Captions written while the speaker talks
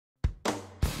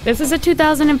This is a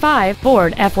 2005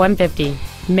 Ford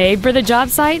F-150, made for the job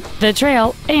site, the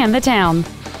trail, and the town.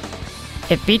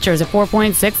 It features a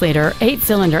 4.6-liter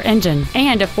 8-cylinder engine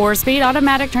and a 4-speed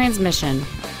automatic transmission.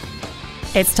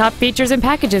 Its top features and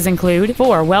packages include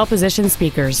 4 well-positioned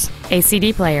speakers, a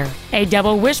CD player, a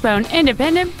double wishbone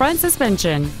independent front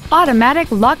suspension,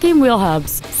 automatic locking wheel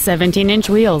hubs, 17-inch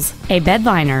wheels, a bed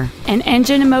liner, an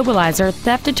engine immobilizer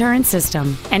theft deterrent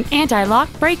system, an anti-lock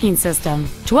braking system,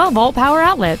 12-volt power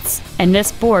outlets, and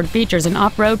this Ford features an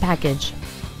off-road package.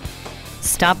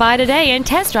 Stop by today and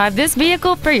test drive this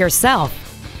vehicle for yourself.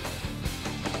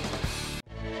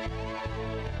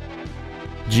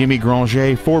 Jimmy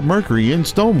Granger Ford Mercury in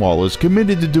Stonewall is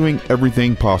committed to doing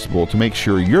everything possible to make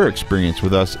sure your experience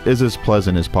with us is as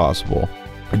pleasant as possible.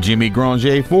 Jimmy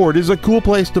Granger Ford is a cool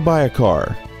place to buy a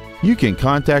car. You can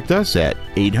contact us at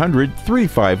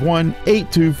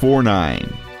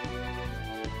 800-351-8249.